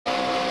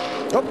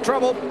Oh,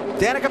 trouble.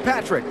 Danica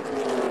Patrick.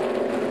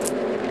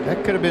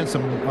 That could have been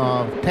some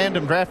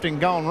tandem drafting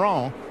gone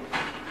wrong.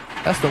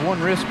 That's the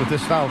one risk with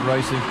this style of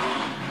racing.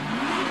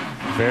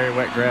 Very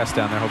wet grass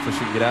down there. Hopefully she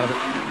can get out of it.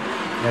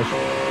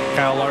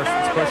 Kyle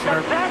Larson's pushing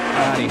her.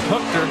 He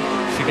hooked her.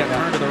 She got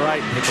turned to the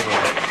right and hit the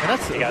wall. And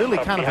that's really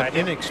kind of an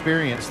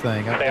inexperienced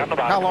thing.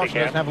 Kyle Larson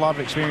doesn't have a lot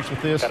of experience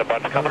with this other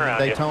than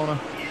Daytona.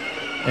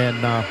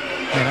 And man,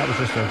 that was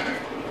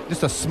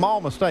just a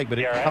small mistake, but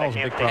it caused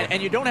a big problem.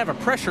 And you don't have a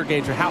pressure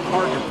gauge or how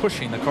hard you're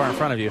pushing the car in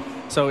front of you.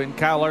 So in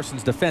Kyle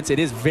Larson's defense, it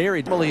is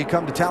very... Normally you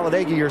come to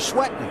Talladega, you're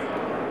sweating.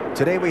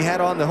 Today we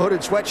had on the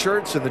hooded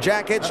sweatshirts and the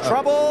jackets.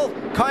 Trouble,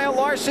 Kyle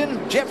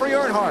Larson, Jeffrey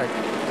Earnhardt.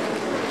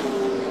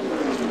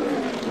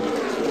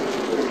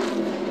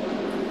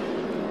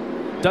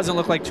 Doesn't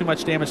look like too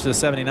much damage to the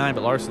 79,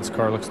 but Larson's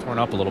car looks torn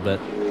up a little bit.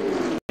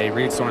 Hey,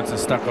 Reed Sorensen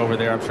stuck over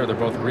there. I'm sure they're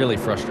both really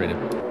frustrated.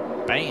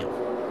 Bam.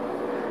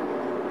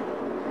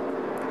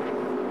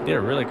 Did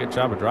a really good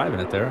job of driving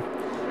it there.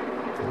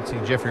 You can see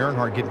Jeffrey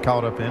Earnhardt getting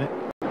caught up in it.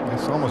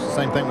 It's almost the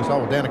same thing we saw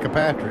with Danica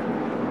Patrick.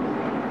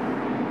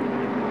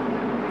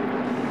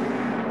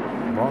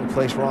 Wrong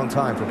place, wrong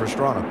time for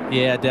Pastrana.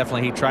 Yeah,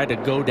 definitely. He tried to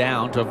go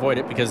down to avoid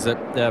it because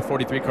the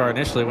 43 car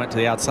initially went to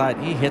the outside.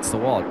 He hits the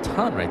wall a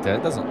ton right there.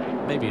 It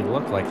doesn't maybe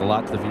look like a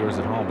lot to the viewers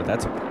at home, but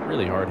that's a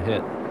really hard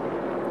hit.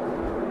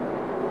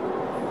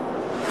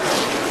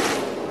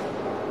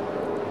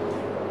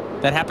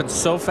 That happens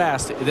so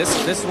fast. This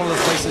is one of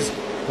those places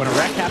when a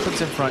wreck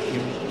happens in front,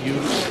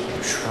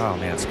 oh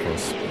man, it's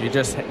close.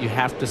 You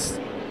have to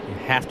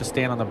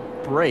stand on the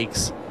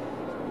brakes.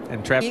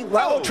 And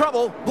oh,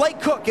 trouble. Blake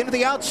Cook into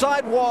the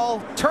outside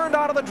wall, turned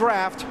out of the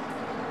draft.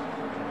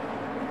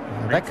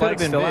 That could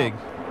have been big.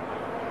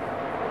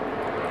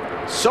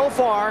 So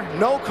far,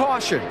 no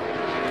caution.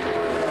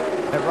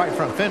 That right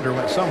front fender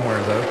went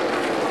somewhere, though.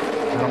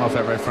 I don't know if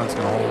that right front's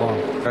going to hold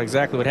on.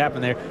 Exactly what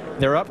happened there.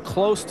 They're up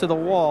close to the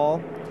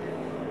wall.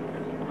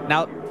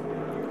 Now,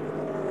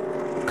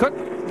 Cook,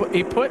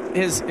 he put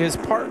his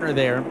partner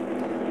there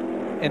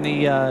in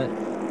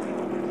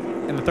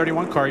the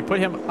 31 car. He put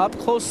him up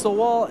close to the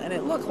wall, and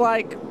it looked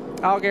like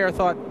Allgaier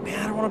thought, man,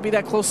 I don't want to be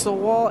that close to the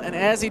wall. And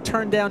as he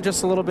turned down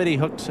just a little bit, he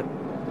hooked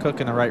Cook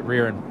in the right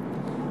rear. And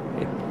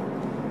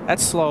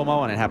that's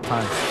slow-mo and at half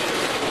time.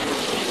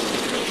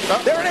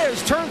 Oh, there it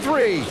is, turn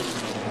 3.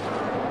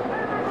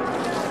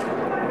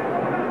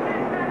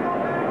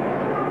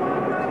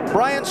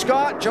 Brian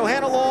Scott,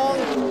 Johanna Long,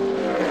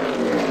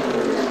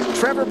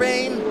 Trevor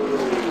Bayne,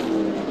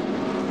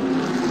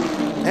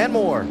 and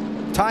more.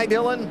 Ty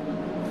Dillon.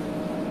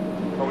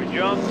 Before we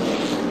jump.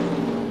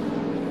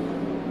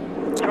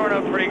 Torn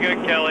up pretty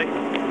good, Kelly.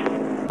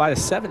 By the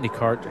 70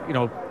 car, you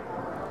know,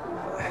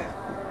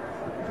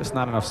 just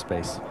not enough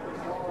space.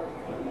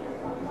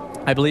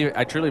 I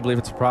truly believe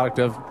it's a product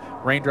of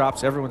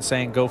raindrops. Everyone's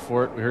saying go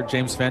for it. We heard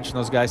James Finch and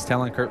those guys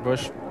telling Kurt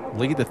Busch,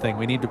 lead the thing.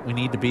 We need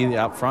to be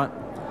out front.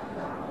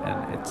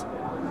 And it's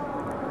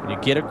when you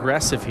get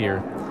aggressive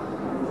here,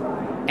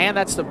 and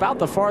that's about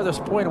the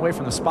farthest point away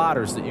from the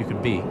spotters that you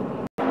can be.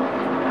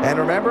 And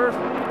remember,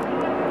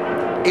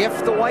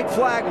 if the white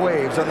flag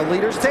waves on the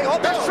leader's tail, oh,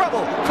 there's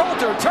trouble.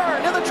 Coulter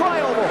turn in the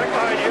trioval. Right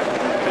behind you.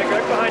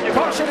 Right behind you.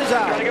 Caution is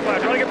out. Trying to get by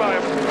him. Trying to get by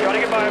him. Trying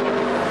to get by him.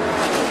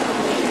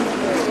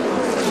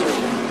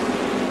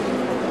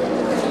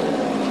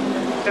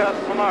 Yeah,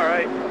 I'm all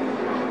right.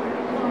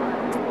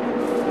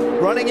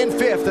 Running in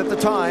 5th at the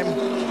time.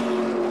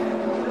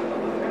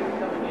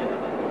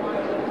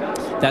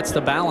 That's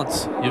the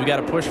balance. You've got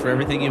to push for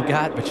everything you've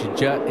got, but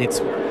it's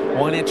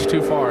 1 inch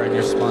too far and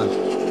you're spun.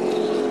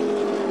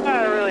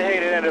 I really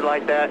hate it ended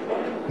like that.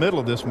 Middle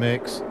of this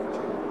mix.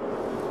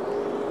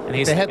 And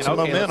they had some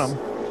momentum.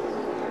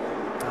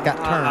 Got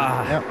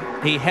turned.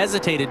 Yep. He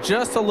hesitated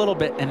just a little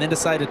bit and then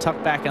decided to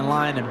tuck back in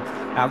line, and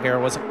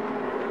Allgaier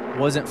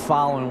wasn't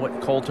following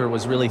what Coulter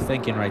was really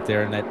thinking right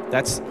there, and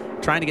that's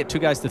trying to get two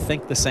guys to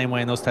think the same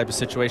way in those type of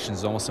situations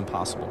is almost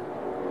impossible.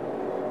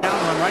 Down,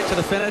 run right to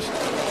the finish.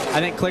 I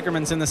think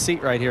Klickerman's in the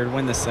seat right here to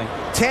win this thing.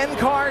 10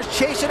 cars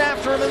chasing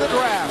after him in the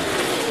draft.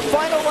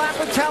 Final lap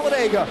at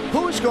Talladega.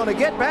 Who's going to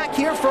get back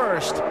here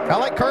first? I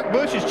like Kurt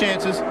Busch's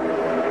chances.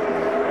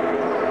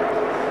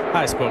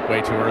 I spoke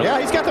way too early.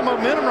 Yeah, he's got the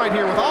momentum right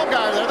here with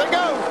Allgaier. There they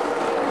go.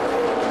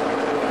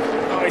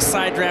 Oh, he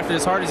side drafted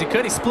as hard as he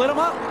could. He split them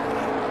up.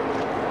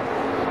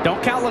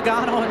 Don't count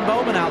Logano and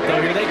Bowman out, though.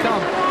 Here they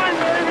come.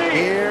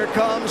 Here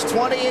comes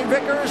 20 in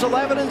Vickers,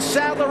 11 in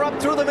Sadler up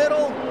through the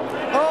middle.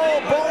 Oh,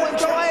 Bowman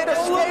trying to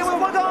stay with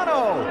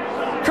Logano.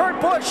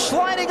 Kurt Busch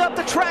sliding up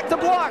the track to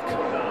block.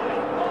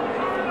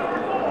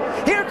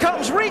 Here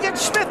comes Regan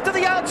Smith to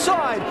the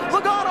outside.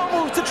 Logano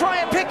moves to try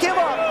and pick him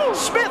up.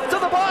 Smith to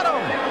the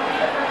bottom.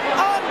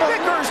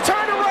 Vickers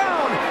turned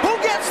around. Who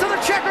gets to the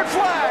checkered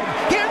flag?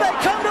 Here they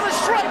come to the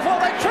stripe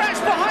while they crash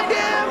behind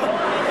him.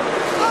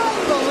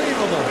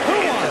 Unbelievable. Who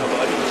won?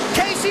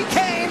 Casey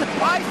Kane,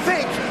 I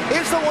think,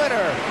 is the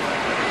winner.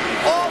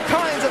 All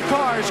kinds of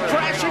cars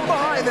crashing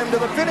behind them to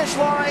the finish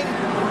line.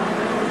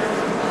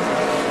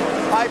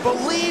 I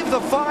believe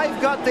the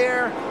 5 got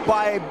there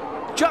by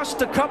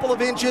just a couple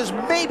of inches,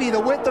 maybe the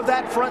width of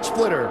that front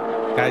splitter.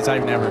 Guys,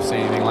 I've never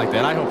seen anything like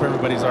that. I hope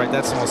everybody's all right.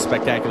 That's the most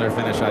spectacular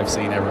finish I've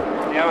seen ever.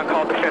 You haven't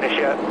called the finish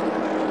yet.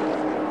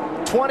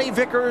 20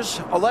 Vickers,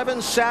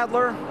 11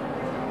 Sadler.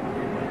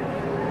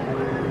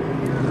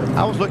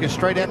 I was looking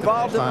straight at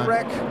involved the in the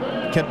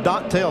wreck.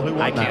 Cannot tell who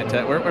won. I can't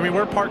tell.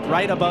 We're parked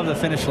right above the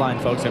finish line,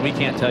 folks, and we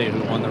can't tell you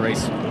who won the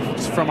race.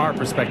 Just from our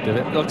perspective,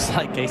 it looks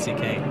like Casey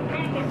Kane.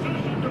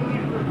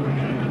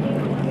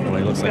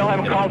 Still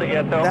haven't called it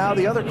yet, though. Now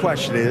the other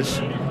question is,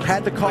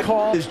 had the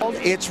call?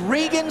 It's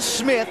Regan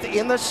Smith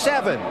in the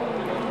 7.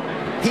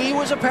 He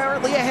was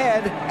apparently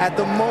ahead at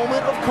the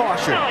moment of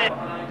caution.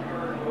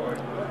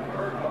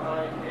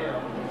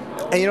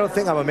 And you know the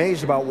thing I'm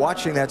amazed about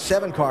watching that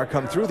 7 car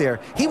come through there,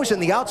 he was in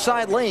the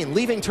outside lane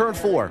leaving turn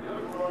 4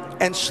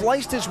 and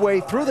sliced his way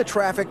through the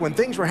traffic when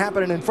things were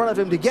happening in front of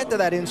him to get to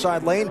that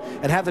inside lane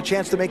and have the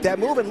chance to make that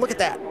move. And look at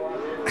that.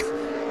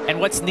 And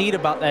what's neat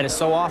about that is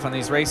so often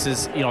these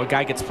races, you know, a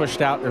guy gets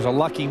pushed out, there's a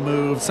lucky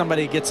move,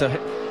 somebody gets a...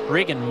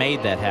 Regan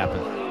made that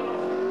happen.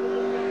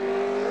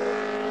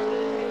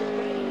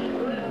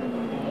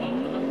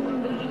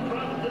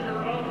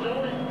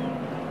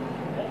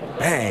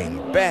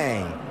 Bang,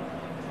 bang.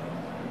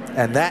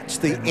 And that's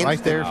the instant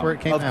right there's where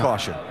it came of out.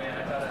 Caution.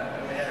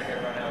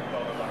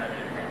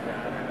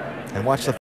 And watch the